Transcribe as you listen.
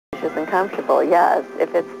spacious and comfortable, yes.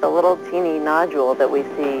 If it's the little teeny nodule that we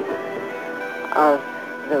see of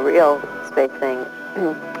the real space thing,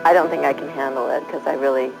 I don't think I can handle it because I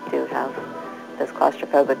really do have this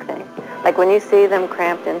claustrophobic thing. Like when you see them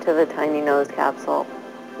cramped into the tiny nose capsule,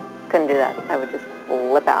 couldn't do that. I would just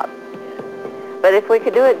flip out. But if we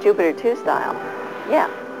could do it Jupiter 2 style, yeah,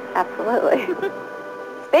 absolutely.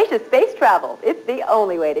 Spacious space travel. It's the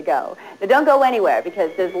only way to go. Now don't go anywhere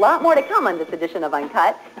because there's a lot more to come on this edition of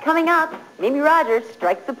Uncut. Coming up, Mimi Rogers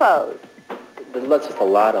strikes a pose. There's just a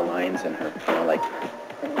lot of lines in her, like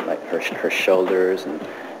her shoulders, and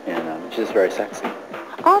she's just very sexy.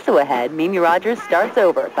 Also ahead, Mimi Rogers starts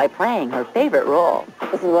over by playing her favorite role.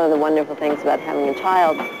 This is one of the wonderful things about having a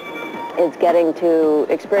child, is getting to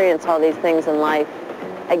experience all these things in life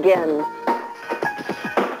again.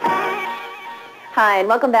 Hi, and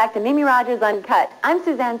welcome back to Mimi Rogers Uncut. I'm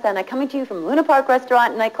Suzanne Senna, coming to you from Luna Park Restaurant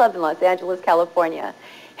and Nightclub in Los Angeles, California.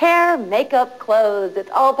 Hair, makeup, clothes,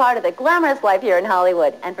 it's all part of the glamorous life here in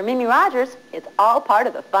Hollywood. And for Mimi Rogers, it's all part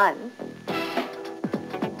of the fun.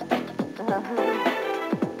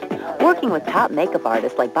 Working with top makeup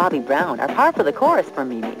artists like Bobby Brown are par for the course for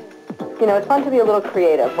Mimi. You know, it's fun to be a little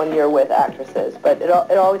creative when you're with actresses, but it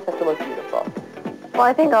always has to look beautiful. Well,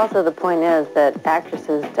 I think also the point is that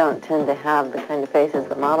actresses don't tend to have the kind of faces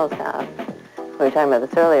that models have. We were talking about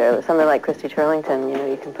this earlier. Somebody like Christy Turlington, you know,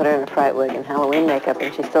 you can put her in a fright wig and Halloween makeup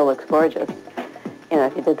and she still looks gorgeous. You know,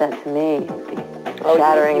 if you did that to me, you'd be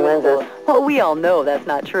shattering lenses. Well, we all know that's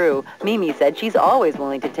not true. Mimi said she's always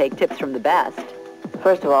willing to take tips from the best.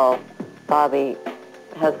 First of all, Bobby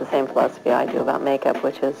has the same philosophy I do about makeup,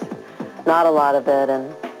 which is not a lot of it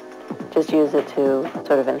and just use it to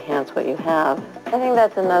sort of enhance what you have. I think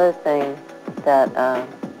that's another thing that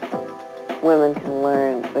women can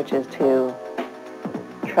learn, which is to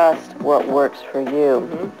trust what works for you.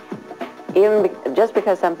 Mm-hmm. Even just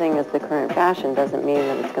because something is the current fashion doesn't mean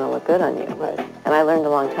that it's going to look good on you. Right. And I learned a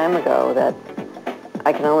long time ago that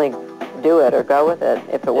I can only do it or go with it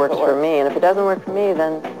if it works for me. And if it doesn't work for me,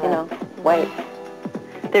 then, you know, wait.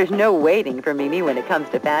 There's no waiting for Mimi when it comes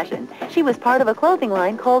to fashion. She was part of a clothing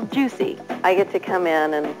line called Juicy. I get to come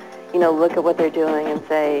in and, you know, look at what they're doing and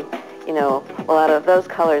say, you know, well, out of those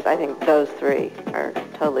colors, I think those three are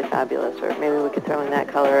totally fabulous, or maybe we could throw in that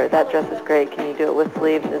color, or that dress is great, can you do it with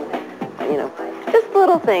sleeves, and, you know, just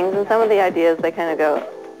little things, and some of the ideas, they kind of go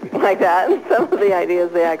like that, and some of the ideas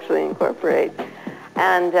they actually incorporate.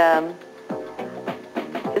 And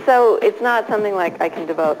so it's not something like I can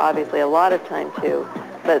devote, obviously, a lot of time to,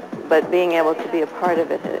 but being able to be a part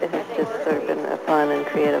of it, it has just sort of been a fun and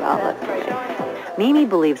creative outlet for me. Mimi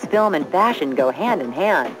believes film and fashion go hand in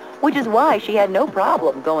hand, which is why she had no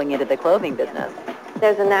problem going into the clothing business.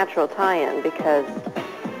 There's a natural tie-in because,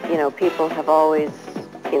 you know, people have always,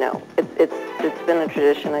 you know, it's been a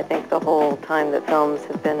tradition, I think, the whole time that films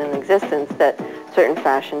have been in existence, that certain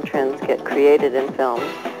fashion trends get created in films.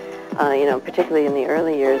 You know, particularly in the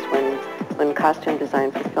early years when costume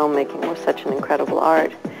design for filmmaking was such an incredible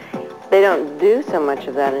art. They don't do so much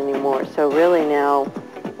of that anymore. So really now,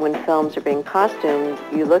 when films are being costumed,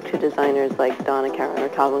 you look to designers like Donna Karan or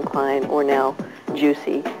Calvin Klein, or now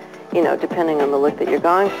Juicy. You know, depending on the look that you're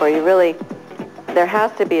going for, there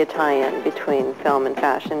has to be a tie-in between film and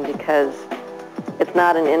fashion because it's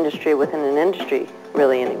not an industry within an industry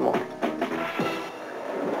really anymore.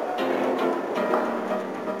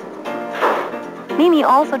 Mimi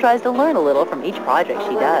also tries to learn a little from each project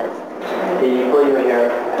she does. Can you pull your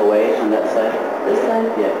hair away on that side? This side?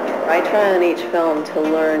 Yeah. I try on each film to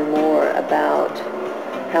learn more about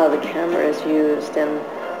how the camera is used and,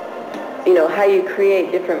 you know, how you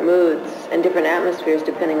create different moods and different atmospheres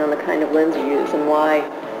depending on the kind of lens you use and why,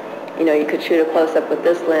 you know, you could shoot a close-up with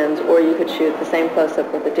this lens or you could shoot the same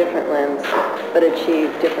close-up with a different lens but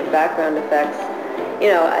achieve different background effects. You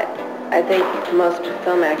know, I think most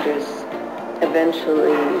film actors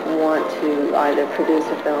eventually want to either produce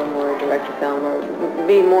a film or direct a film or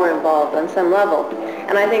be more involved on some level.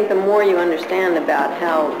 And I think the more you understand about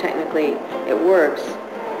how technically it works,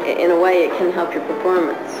 in a way it can help your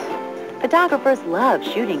performance. Photographers love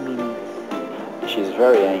shooting Mimi. She's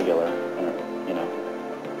very angular, you know.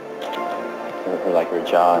 Her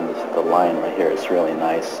jaw and the line right here is really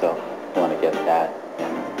nice, so I want to get that.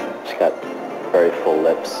 And she's got very full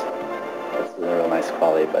lips. That's a real nice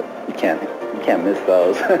quality, but you can't miss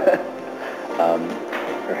those. Her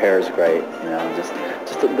hair is great, you know. There's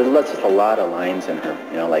just a lot of lines in her,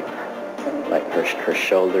 you know, like her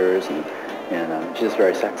shoulders, and she's just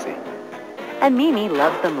very sexy. And Mimi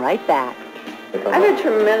loves them right back. I have a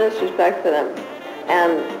tremendous respect for them,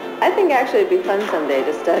 and I think actually it'd be fun someday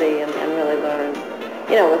to study and really learn.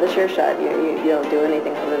 with a sure shot, you don't do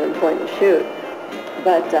anything other than point and shoot.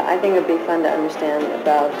 But I think it'd be fun to understand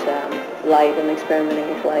about light and experimenting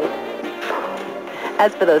with light.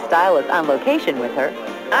 As for those stylists on location with her,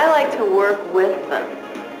 I like to work with them,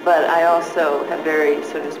 but I also have very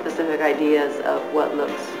sort of specific ideas of what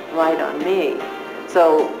looks right on me.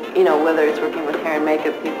 So, whether it's working with hair and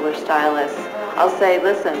makeup people or stylists, I'll say,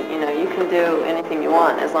 listen, you can do anything you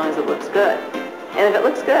want as long as it looks good. And if it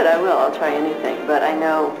looks good, I will. I'll try anything. But I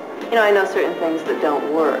know certain things that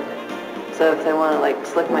don't work. So if they want to, like,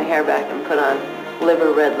 slick my hair back and put on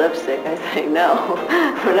liver red lipstick, I say, no,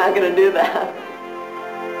 we're not going to do that.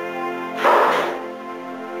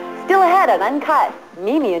 still ahead on Uncut,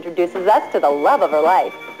 Mimi introduces us to the love of her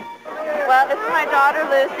life. Well, this is my daughter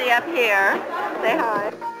Lucy up here. Say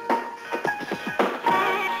hi.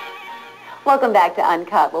 Welcome back to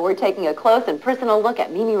Uncut, where we're taking a close and personal look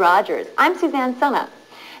at Mimi Rogers. I'm Suzanne Senna.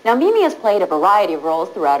 Now, Mimi has played a variety of roles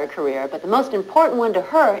throughout her career, but the most important one to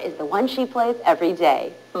her is the one she plays every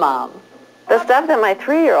day, Mom. The stuff that my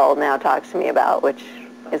 3-year-old now talks to me about, which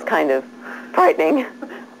is kind of frightening.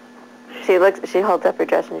 She holds up her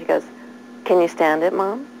dress and she goes, "Can you stand it,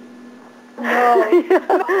 Mom?" No.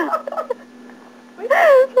 I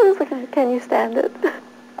was looking, "Can you stand it?"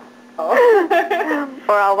 Oh.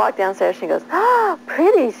 Or I'll walk downstairs and she goes, "Oh,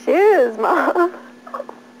 pretty shoes, Mom."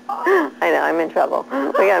 I know, I'm in trouble.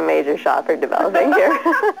 We got a major shopper developing here.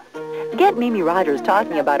 Get Mimi Rogers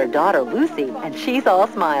talking about her daughter, Lucy, and she's all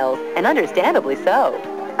smiles, and understandably so.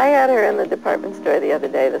 I had her in the department store the other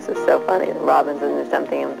day. This is so funny. Robinsons or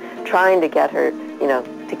something. I'm trying to get her,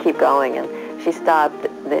 to keep going. And she stopped.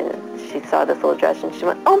 She saw this little dress and she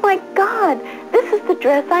went, "Oh my God, this is the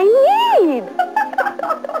dress I need."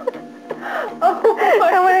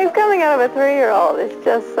 And when it's coming out of a 3-year-old, it's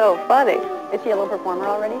just so funny. Is she a little performer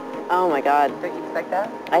already? Oh my God. Don't you expect that?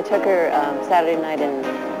 I took her last Saturday night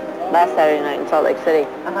in Salt Lake City.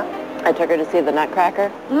 I took her to see the Nutcracker.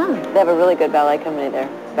 They have a really good ballet company there,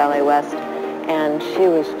 Ballet West, and she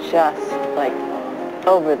was just like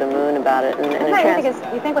over the moon about it. And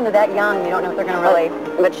You think when they're that young, you don't know if they're going to really...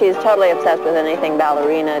 But she's totally obsessed with anything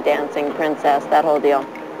ballerina, dancing, princess, that whole deal.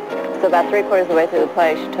 So about 3/4 of the way through the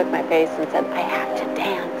play, she took my face and said, "I have to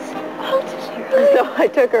dance." Oh, did she really? So I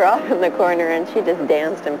took her off in the corner and she just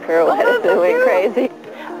danced and pirouetted and went crazy.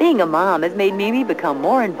 Being a mom has made Mimi become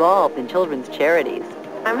more involved in children's charities.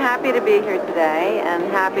 I'm happy to be here today and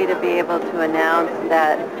happy to be able to announce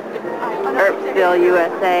that Earpsville,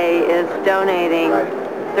 USA is donating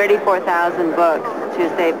 34,000 books to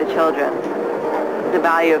Save the Children, the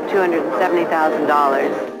value of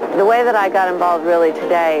 $270,000. The way that I got involved really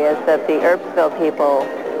today is that the Earpsville people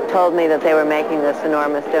told me that they were making this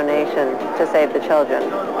enormous donation to Save the Children.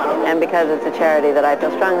 And because it's a charity that I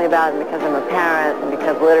feel strongly about, and because I'm a parent, and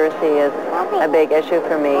because literacy is a big issue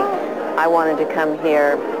for me, I wanted to come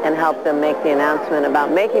here and help them make the announcement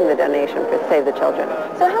about making the donation for Save the Children.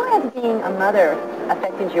 So how has being a mother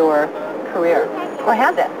affected your career? Or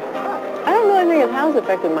has it? I don't really think it has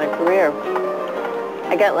affected my career.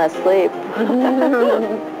 I get less sleep.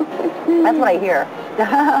 That's what I hear.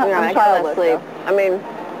 I get less sleep. I mean,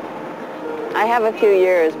 I have a few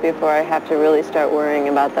years before I have to really start worrying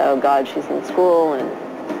about the, oh God, she's in school, and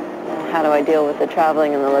how do I deal with the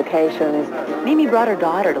traveling and the locations. Mimi brought her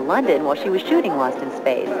daughter to London while she was shooting Lost in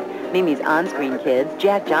Space. Mimi's on-screen kids,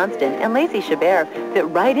 Jack Johnston and Lacey Chabert, fit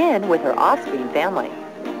right in with her off-screen family.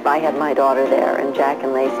 I had my daughter there, and Jack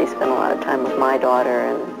and Lacey spent a lot of time with my daughter,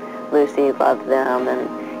 and Lucy loved them, and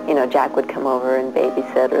Jack would come over and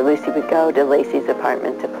babysit, or Lucy would go to Lacey's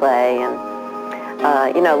apartment to play, and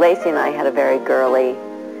Lacey and I had a very girly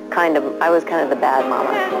I was kind of the bad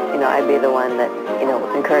mama. I'd be the one that,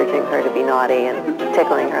 encouraging her to be naughty and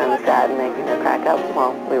tickling her on the set and making her crack up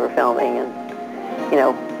while we were filming, and,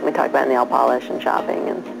 we talked about nail polish and shopping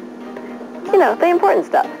and, the important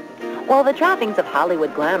stuff. While the trappings of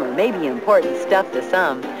Hollywood glamour may be important stuff to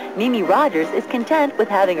some, Mimi Rogers is content with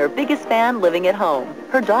having her biggest fan living at home,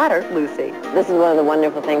 her daughter, Lucy. This is one of the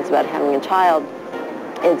wonderful things about having a child.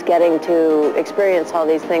 It's getting to experience all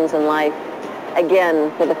these things in life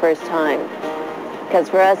again for the first time. Because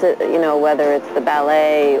for us, whether it's the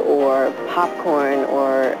ballet or popcorn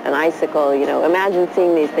or an icicle, imagine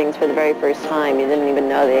seeing these things for the very first time. You didn't even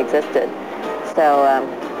know they existed. So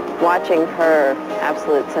watching her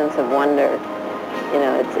absolute sense of wonder,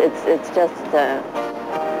 it's just,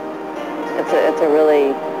 it's a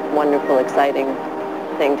really wonderful, exciting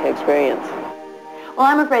thing to experience. Well,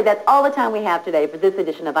 I'm afraid that's all the time we have today for this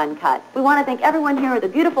edition of Uncut. We want to thank everyone here at the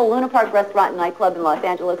beautiful Luna Park Restaurant and Nightclub in Los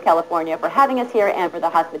Angeles, California for having us here and for the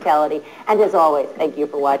hospitality. And as always, thank you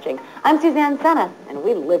for watching. I'm Suzanne Senna, and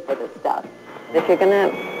we live for this stuff. If you're going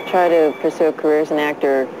to try to pursue a career as an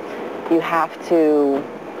actor, you have to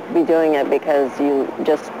be doing it because you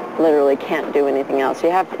just literally can't do anything else.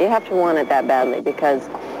 You have to want it that badly because,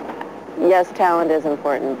 yes, talent is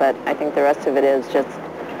important, but I think the rest of it is just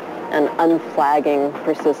an unflagging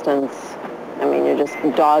persistence. I mean, you're just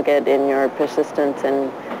dogged in your persistence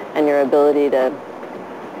and your ability to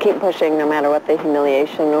keep pushing no matter what the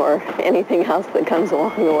humiliation or anything else that comes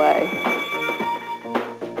along the way.